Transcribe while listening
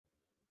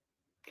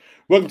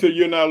Welcome to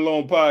You're Not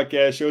Alone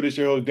podcast show. This is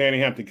your host, Danny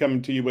Hampton,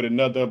 coming to you with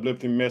another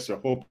uplifting message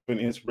of hope and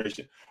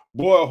inspiration.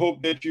 Boy, I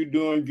hope that you're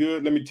doing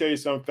good. Let me tell you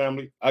something,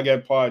 family. I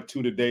got part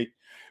two today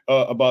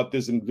about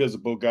this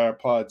invisible guy,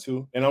 part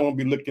two. And I'm going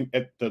to be looking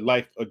at the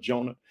life of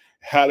Jonah.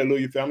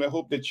 Hallelujah, family. I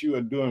hope that you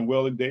are doing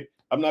well today.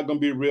 I'm not going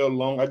to be real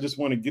long. I just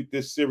want to get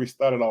this series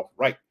started off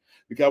right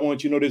because I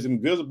want you to know this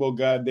invisible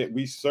God that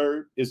we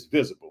serve is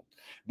visible,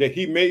 that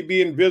he may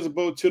be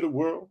invisible to the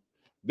world.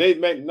 They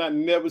might not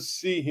never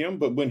see him,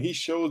 but when he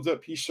shows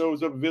up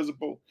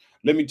visible.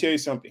 Let me tell you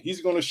something.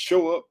 He's going to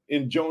show up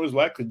in Jonah's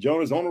life because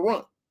Jonah's on the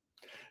run.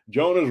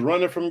 Jonah's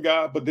running from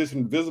God, but this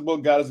invisible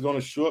God is going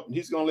to show up and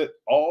he's going to let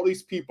all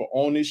these people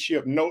on this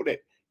ship know that,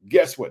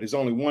 guess what? There's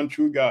only one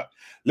true God.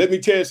 Let me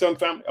tell you something,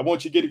 family. I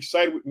want you to get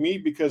excited with me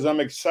because I'm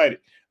excited.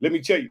 Let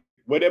me tell you,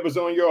 whatever's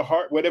on your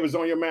heart, whatever's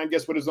on your mind,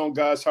 guess what is on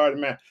God's heart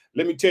and mind?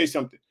 Let me tell you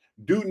something.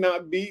 Do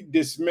not be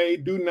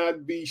dismayed. Do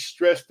not be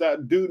stressed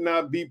out. Do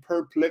not be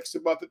perplexed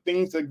about the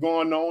things that are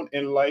going on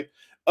in life.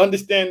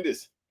 Understand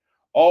this.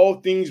 All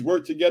things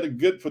work together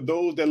good for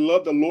those that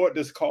love the Lord,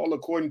 that's called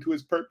according to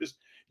his purpose.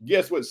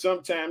 Guess what?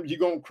 Sometimes you're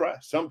going to cry.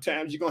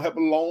 Sometimes you're going to have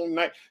a long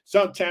night.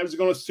 Sometimes it's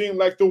going to seem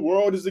like the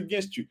world is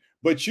against you.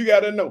 But you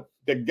got to know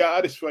that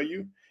God is for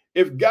you.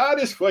 If God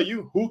is for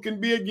you, who can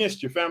be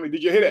against your family?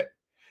 Did you hear that?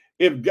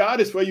 If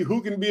God is for you,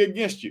 who can be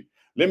against you?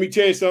 Let me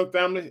tell you something,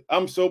 family.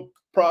 I'm so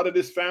proud of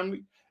this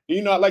family.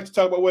 You know, I like to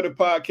talk about where the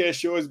podcast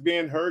show is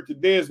being heard.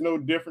 Today is no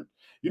different.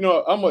 You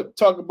know, I'm going to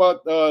talk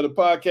about the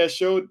podcast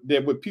show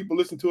that what people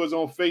listen to us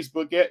on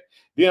Facebook at.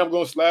 Then I'm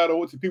going to slide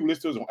over to people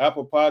listen to us on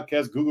Apple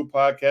Podcasts, Google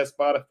Podcasts,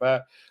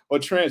 Spotify, or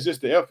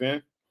Transistor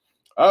FM.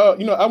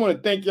 I want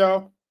to thank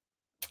y'all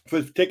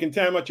for taking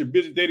time out your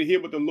busy day to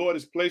hear what the Lord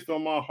has placed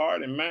on my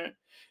heart and mind.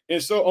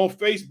 And so on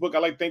Facebook, I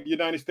like to thank the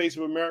United States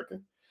of America.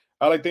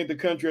 I like to thank the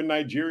country of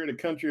Nigeria, the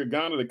country of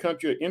Ghana, the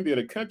country of India,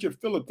 the country of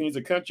Philippines,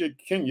 the country of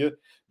Kenya,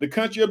 the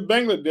country of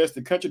Bangladesh,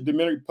 the country of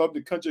Dominican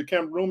Republic, the country of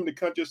Cameroon, and the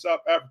country of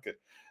South Africa.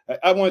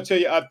 I want to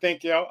tell you, I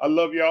thank y'all. I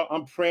love y'all.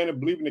 I'm praying and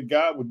believing that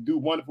God will do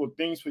wonderful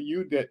things for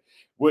you, that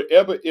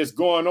whatever is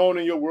going on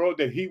in your world,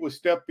 that he will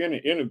step in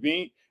and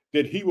intervene,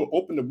 that he will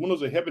open the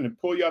windows of heaven and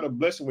pour you out a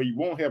blessing where you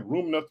won't have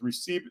room enough to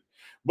receive it.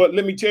 But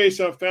let me tell you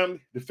something,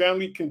 family. The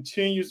family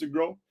continues to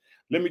grow.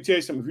 Let me tell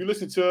you something. If you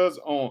listen to us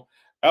on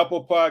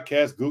Apple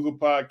Podcasts, Google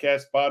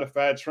Podcasts,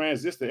 Spotify,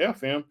 Transistor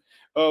FM,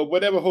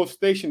 whatever host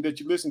station that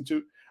you listen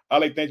to, I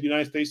like to thank the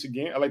United States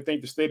again. I like to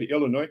thank the state of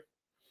Illinois,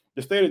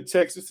 the state of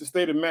Texas, the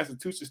state of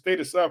Massachusetts, the state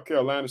of South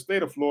Carolina, the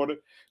state of Florida,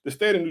 the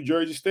state of New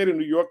Jersey, the state of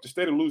New York, the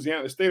state of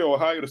Louisiana, the state of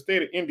Ohio, the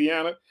state of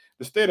Indiana,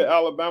 the state of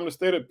Alabama, the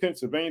state of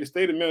Pennsylvania, the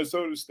state of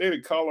Minnesota, the state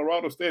of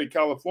Colorado, the state of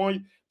California,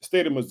 the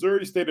state of Missouri,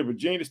 the state of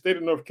Virginia, the state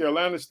of North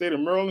Carolina, the state of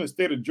Maryland, the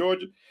state of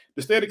Georgia,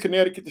 the state of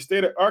Connecticut, the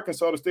state of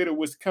Arkansas, the state of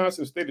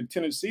Wisconsin, the state of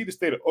Tennessee, the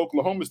state of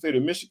Oklahoma, the state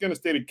of Michigan, the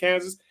state of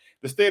Kansas,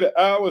 the state of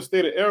Iowa, the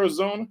state of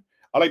Arizona.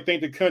 I like to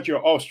thank the country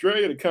of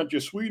Australia, the country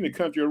of Sweden, the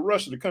country of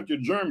Russia, the country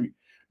of Germany,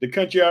 the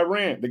country of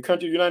Iran, the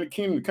country of the United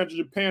Kingdom, the country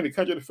of Japan, the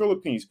country of the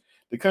Philippines,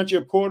 the country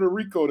of Puerto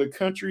Rico, the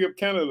country of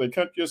Canada, the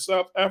country of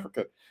South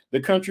Africa, the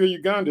country of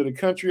Uganda, the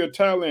country of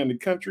Thailand, the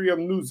country of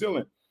New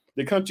Zealand,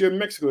 the country of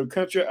Mexico, the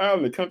country of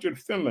Ireland, the country of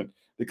Finland,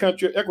 the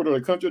country of Ecuador,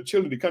 the country of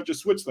Chile, the country of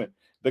Switzerland,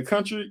 the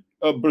country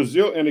of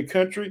Brazil, and the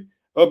country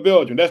of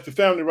Belgium. That's the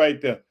family right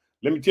there.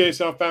 Let me tell you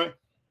something, family.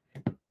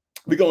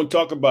 We're going to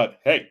talk about,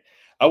 hey,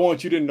 I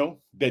want you to know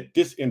that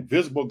this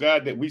invisible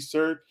God that we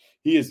serve,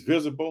 he is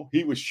visible.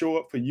 He will show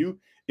up for you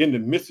in the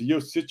midst of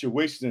your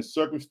situations and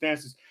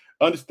circumstances.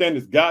 Understand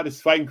that God is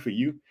fighting for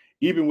you,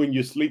 even when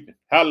you're sleeping.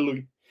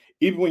 Hallelujah.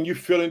 Even when you're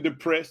feeling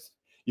depressed,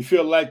 you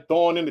feel like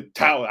throwing in the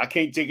towel. I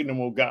can't take it no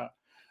more, God.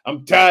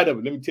 I'm tired of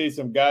it. Let me tell you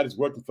something. God is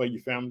working for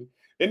your family.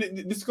 And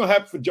this is going to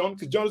happen for Jonah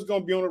because Jonah's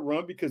going to be on the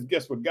run because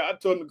guess what? God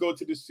told him to go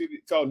to this city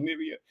called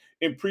Nineveh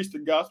and preach the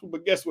gospel.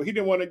 But guess what? He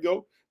didn't want to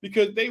go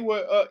because they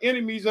were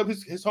enemies of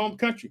his home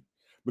country.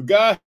 But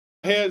God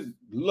has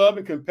love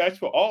and compassion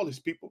for all his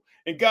people.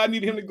 And God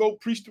needed him to go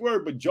preach the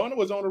word. But Jonah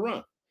was on the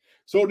run.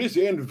 So this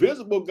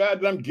invisible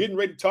God that I'm getting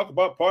ready to talk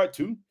about, part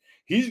two,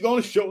 he's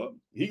going to show up.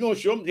 He's going to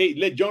show him, hey,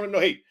 let Jonah know,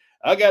 hey,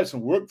 I got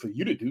some work for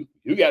you to do.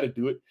 You got to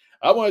do it.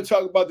 I want to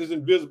talk about this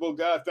invisible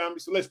God, family.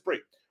 So let's pray.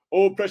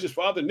 Oh, precious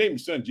Father, in the name of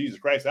your Son, Jesus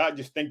Christ, I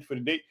just thank you for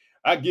the day.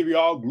 I give you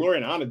all glory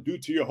and honor due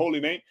to your holy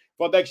name.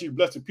 Father, actually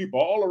bless the people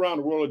all around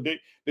the world today,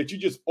 that you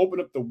just open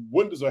up the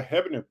windows of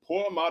heaven and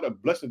pour them out a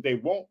blessing they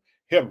won't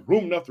have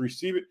room enough to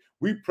receive it.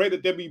 We pray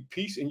that there be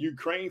peace in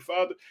Ukraine,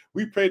 Father.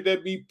 We pray that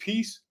there be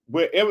peace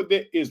wherever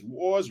there is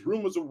wars,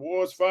 rumors of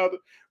wars, Father.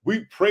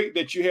 We pray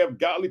that you have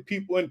godly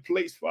people in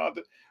place,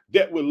 Father,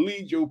 that will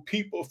lead your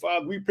people,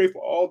 Father. We pray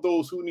for all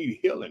those who need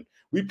healing.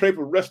 We pray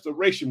for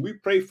restoration. We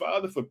pray,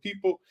 Father, for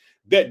people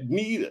that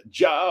need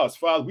jobs,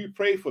 Father. We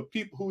pray for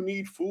people who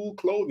need food,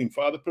 clothing,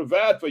 Father.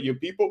 Provide for your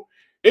people.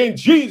 In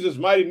Jesus'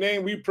 mighty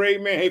name, we pray,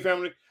 man. Hey,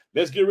 family,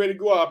 let's get ready to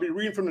go. I'll be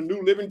reading from the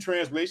New Living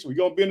Translation. We're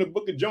going to be in the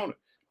book of Jonah,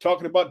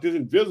 talking about this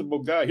invisible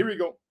God. Here we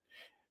go.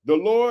 The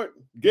Lord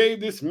gave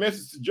this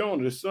message to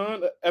Jonah, the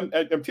son. I'm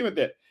telling you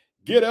that.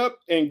 Get up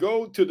and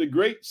go to the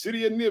great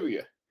city of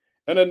Nineveh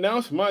and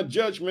announce my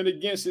judgment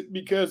against it,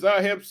 because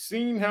I have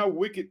seen how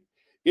wicked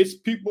its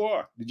people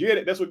are. Did you hear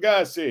that? That's what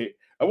God said.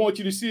 I want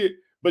you to see it.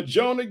 But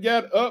Jonah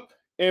got up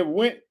and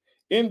went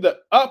in the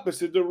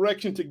opposite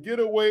direction to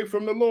get away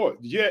from the Lord.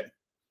 Yet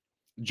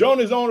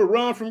Jonah's on the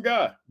run from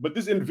God. But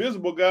this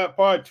invisible God,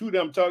 part 2 that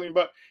I'm talking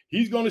about,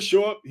 he's going to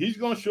show up. He's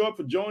going to show up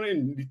for Jonah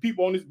and the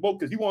people on this boat,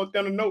 because he wants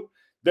them to know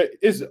that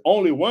it's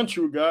only one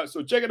true God.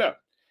 So check it out.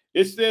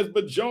 It says,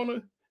 but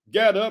Jonah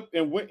got up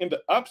and went in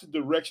the opposite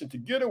direction to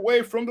get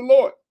away from the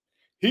Lord.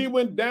 He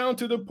went down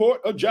to the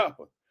port of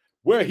Joppa,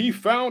 where he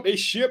found a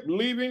ship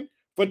leaving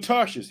for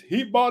Tarshish.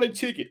 He bought a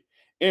ticket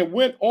and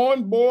went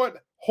on board,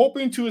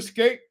 hoping to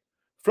escape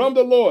from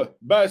the Lord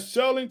by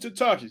sailing to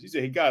Tarshish. He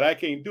said, hey, God, I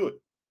can't do it.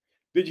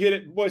 Did you hear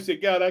that? The boy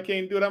said, God, I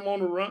can't do it. I'm on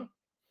the run.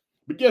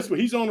 But guess what?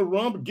 He's on the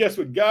run, but guess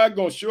what? God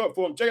going to show up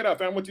for him. Check it out,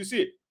 fam. What you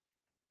see it.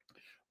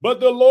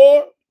 But the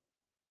Lord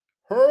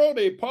hurled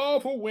a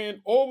powerful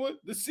wind over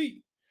the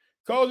sea,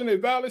 causing a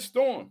violent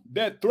storm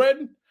that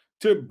threatened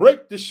to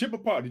break the ship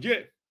apart. Did you hear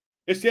it?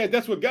 It said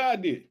that's what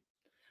God did.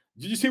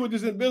 Did you see what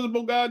this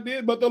invisible God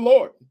did? But the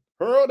Lord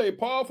hurled a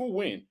powerful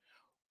wind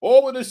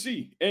over the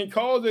sea and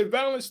caused a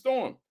violent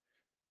storm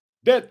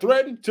that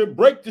threatened to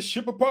break the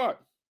ship apart.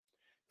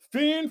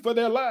 Fearing for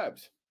their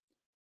lives,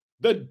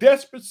 the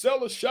desperate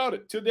sailors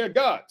shouted to their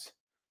gods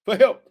for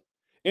help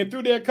and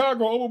threw their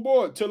cargo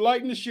overboard to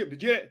lighten the ship.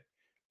 Did you hear?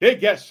 They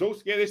got so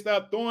scared they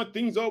started throwing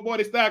things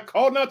overboard. They started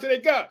calling out to their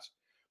gods.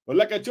 But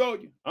like I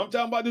told you, I'm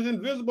talking about this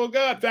invisible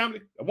God,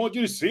 family. I want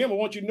you to see him. I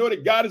want you to know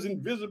that God is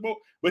invisible,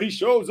 but he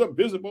shows up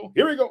visible.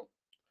 Here we go.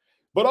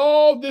 But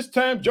all this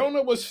time,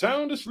 Jonah was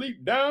sound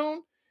asleep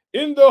down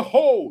in the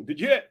hole.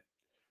 Did you hear?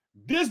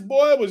 This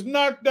boy was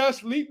knocked out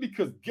asleep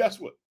because guess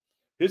what?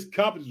 His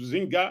confidence was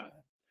in God.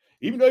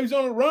 Even though he's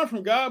on the run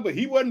from God, but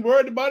he wasn't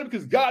worried about it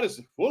because God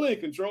is fully in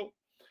control.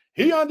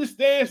 He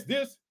understands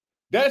this.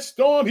 That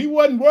storm, he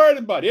wasn't worried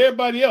about it.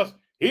 Everybody else,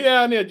 he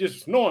down there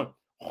just snoring.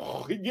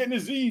 Oh, he getting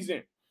his Z's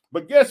in.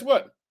 But guess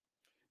what?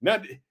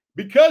 Now,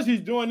 because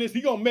he's doing this,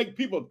 he's going to make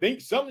people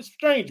think something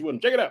strange with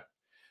him. Check it out.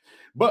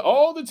 But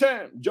all the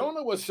time,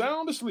 Jonah was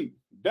sound asleep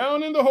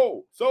down in the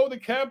hole. So the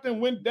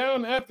captain went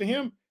down after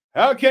him.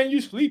 How can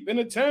you sleep in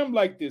a time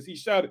like this? He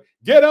shouted,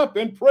 get up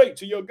and pray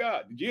to your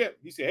God. Did you hear?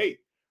 He said, hey,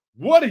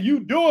 what are you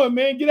doing,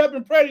 man? Get up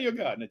and pray to your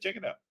God. Now check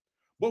it out.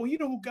 But you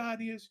know who God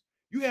is?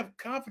 You have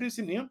confidence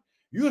in him.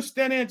 You'll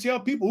stand there and tell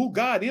people who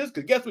God is,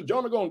 because guess what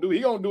Jonah going to do?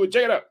 He going to do it.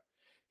 Check it out.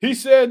 He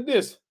said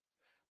this,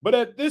 but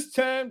at this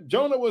time,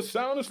 Jonah was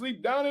sound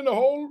asleep down in the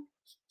hole.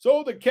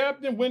 So the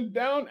captain went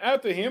down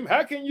after him.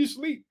 How can you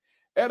sleep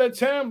at a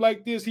time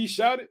like this? He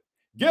shouted,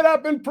 get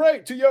up and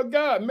pray to your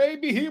God.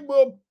 Maybe he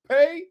will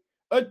pay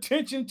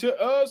attention to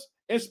us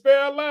and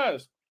spare our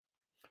lives.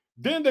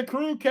 Then the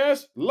crew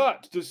cast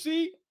lots to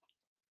see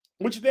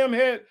which of them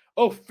had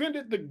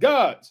offended the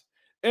gods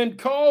and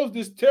caused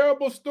this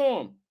terrible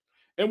storm.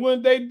 And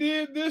when they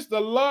did this, the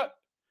lot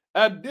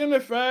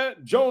identified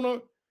Jonah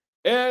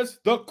as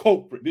the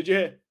culprit. Did you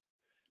hear?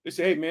 They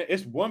say, hey, man,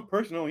 it's one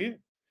person on here.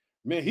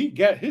 Man, he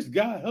got his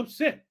God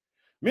upset.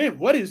 Man,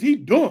 what is he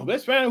doing?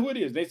 Let's find out who it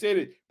is. They said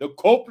that the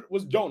culprit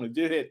was Jonah.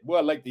 Well,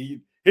 I like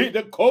the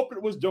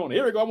culprit was Jonah.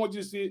 Here we go. I want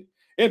you to see it.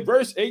 In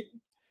verse 8,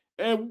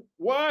 and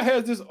why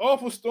has this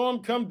awful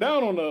storm come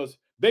down on us?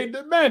 They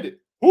demanded,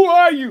 who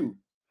are you?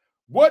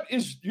 What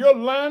is your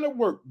line of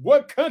work?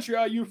 What country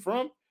are you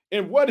from?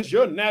 And what is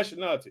your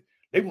nationality?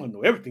 They want to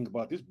know everything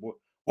about this boy.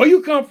 Where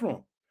you come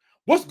from?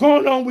 What's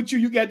going on with you?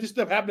 You got this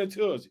stuff happening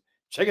to us.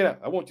 Check it out.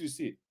 I want you to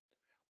see it.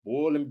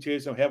 Boy, let me tell you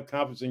something. Have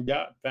confidence in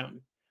God,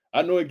 family.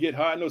 I know it get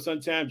hard. I know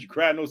sometimes you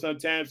cry. I know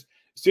sometimes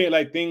saying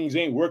like things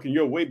ain't working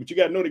your way, but you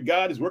got to know that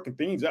God is working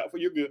things out for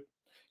your good.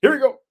 Here we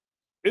go.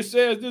 It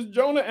says, this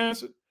Jonah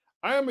answered,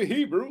 I am a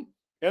Hebrew,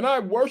 and I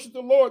worship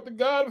the Lord, the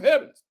God of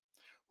heavens,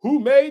 who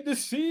made the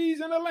seas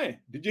and the land.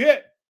 Did you hear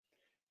it?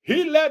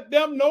 He let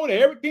them know that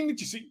everything that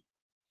you see,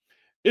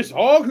 it's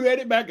all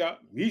created by God.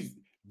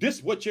 This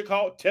is what you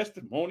call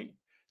testimony,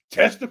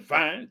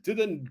 testifying to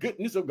the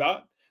goodness of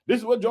God. This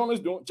is what Jonah is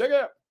doing. Check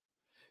it out.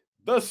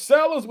 The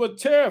sailors were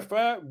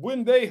terrified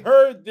when they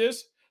heard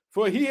this,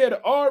 for he had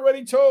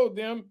already told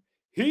them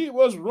he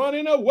was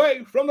running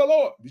away from the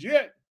Lord. Did you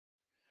hear it?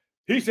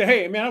 He said,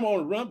 hey, man, I'm on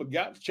the run, but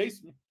God's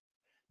chasing me.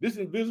 This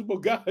invisible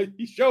God,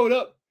 he showed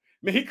up.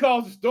 Man, he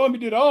caused the storm. He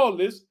did all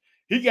this.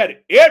 He got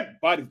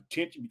everybody's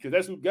attention because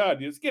that's who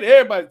God is. Get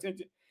everybody's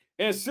attention.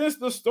 And since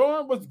the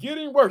storm was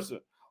getting worse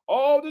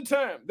all the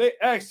time, they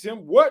asked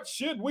him, what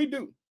should we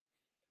do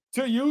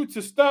to you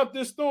to stop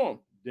this storm?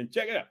 Then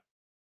check it out.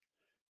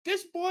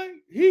 This boy,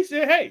 he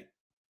said, hey,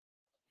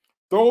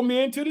 throw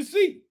me into the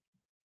sea.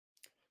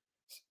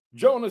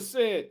 Jonah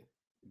said,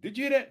 did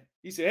you hear that?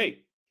 He said, hey,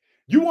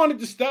 you wanted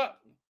to stop?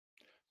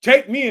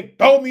 Take me and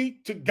throw me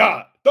to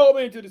God. Throw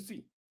me into the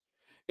sea.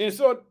 And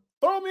so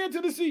throw me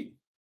into the sea.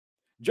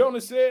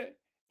 Jonah said,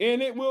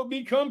 and it will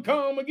become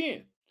calm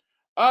again.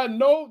 I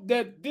know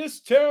that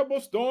this terrible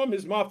storm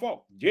is my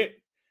fault. Yeah.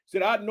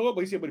 Said, I know it,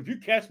 but he said, but if you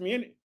catch me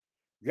in it,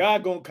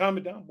 God gonna calm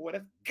it down. Boy,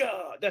 that's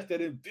God. That's that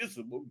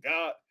invisible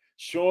God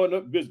showing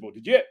up visible.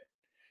 Did you?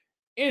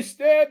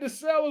 Instead, the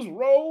sailors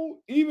rowed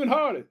even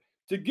harder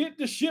to get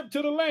the ship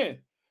to the land.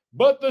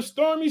 But the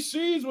stormy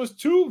seas was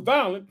too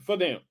violent for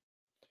them,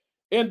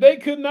 and they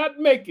could not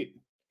make it.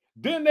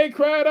 Then they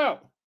cried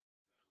out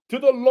to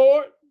the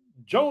Lord,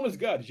 Jonah's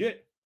God.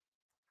 Yet,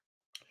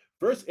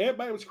 first,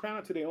 everybody was crying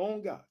out to their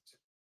own gods.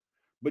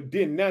 But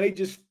then now they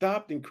just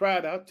stopped and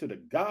cried out to the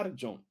God of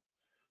Jonah.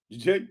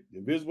 Check the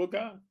invisible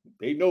God.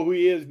 They know who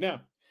he is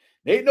now.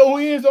 They know who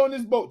he is on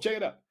this boat. Check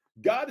it out.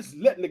 God is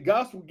letting the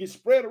gospel get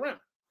spread around.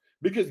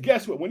 Because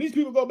guess what? When these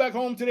people go back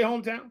home to their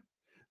hometown,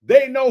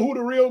 they know who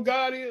the real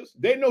God is.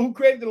 They know who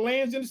created the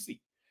lands and the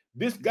sea.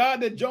 This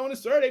God that Jonah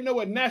served, they know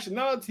what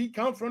nationality he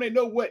comes from. They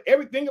know what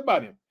everything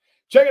about him.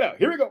 Check it out.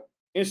 Here we go.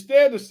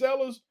 Instead, the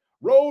sailors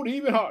rowed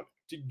even harder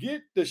to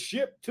get the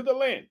ship to the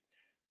land.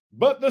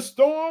 But the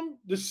storm,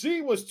 the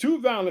sea was too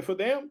violent for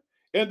them,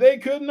 and they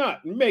could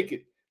not make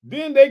it.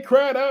 Then they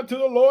cried out to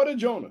the Lord of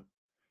Jonah.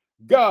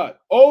 God,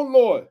 oh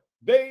Lord,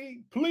 they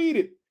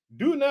pleaded,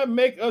 do not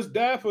make us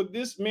die for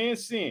this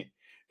man's sin,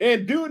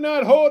 and do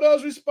not hold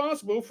us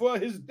responsible for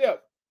his death.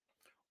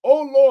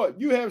 Oh Lord,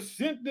 you have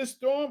sent this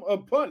storm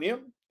upon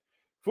him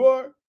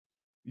for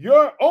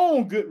your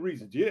own good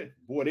reasons. Yeah,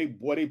 boy,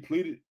 they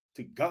pleaded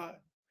to God.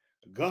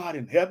 God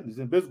in heaven is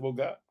invisible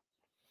God.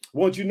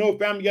 Want you to know,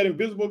 family, got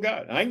invisible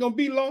God. I ain't gonna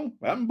be long.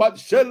 I'm about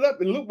to shut it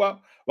up and look. But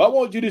I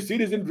want you to see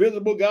this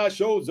invisible God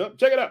shows up.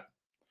 Check it out.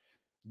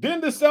 Then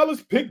the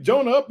sailors picked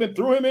Jonah up and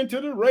threw him into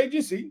the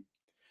raging sea,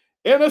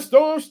 and the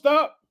storm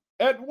stopped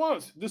at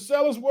once. The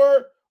sailors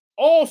were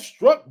all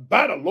struck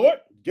by the Lord.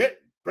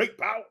 Get great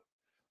power.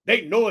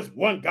 They know it's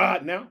one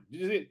God now.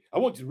 I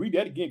want you to read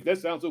that again because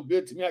that sounds so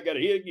good to me. I got to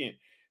hear it again.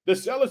 The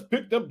sailors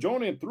picked up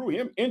Jonah and threw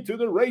him into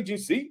the raging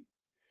sea,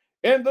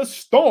 and the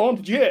storm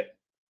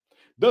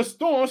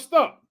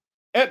stopped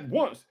at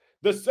once.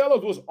 The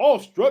sailors was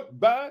awestruck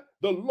by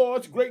the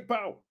Lord's great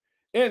power,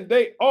 and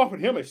they offered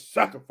him a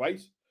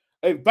sacrifice,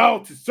 a vow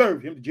to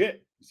serve him.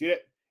 Yet, you see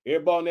that?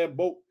 Everybody on that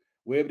boat,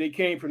 wherever they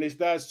came from, they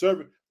started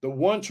serving the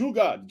one true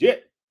God.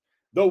 Yet,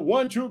 the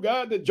one true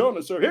God that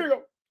Jonah served. Here we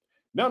go.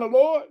 Now the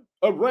Lord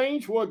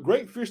arranged for a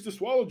great fish to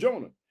swallow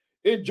Jonah.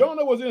 And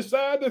Jonah was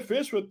inside the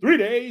fish for 3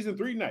 days and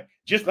 3 nights,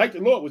 just like the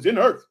Lord was in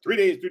earth, 3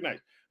 days, 3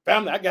 nights.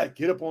 Family, I got to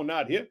get up on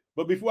out here.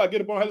 But before I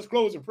get up on, let's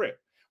close in prayer.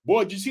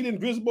 Boy, did you see the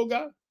invisible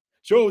God?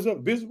 Shows up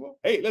visible.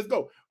 Hey, let's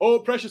go. Oh,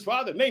 precious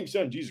Father, name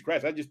Son Jesus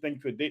Christ. I just thank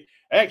you for today.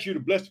 I ask you to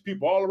bless the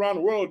people all around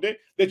the world today,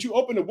 that you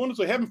open the windows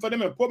of heaven for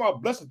them and pour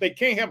out blessings. They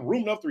can't have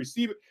room enough to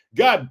receive it.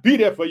 God, be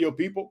there for your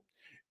people.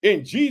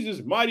 In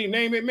Jesus' mighty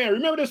name, amen.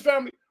 Remember this,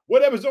 family.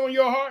 Whatever's on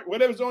your heart,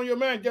 whatever's on your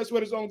mind, guess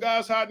what is on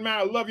God's heart and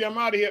mind. I love you. I'm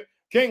out of here.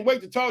 Can't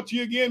wait to talk to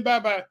you again.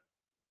 Bye-bye.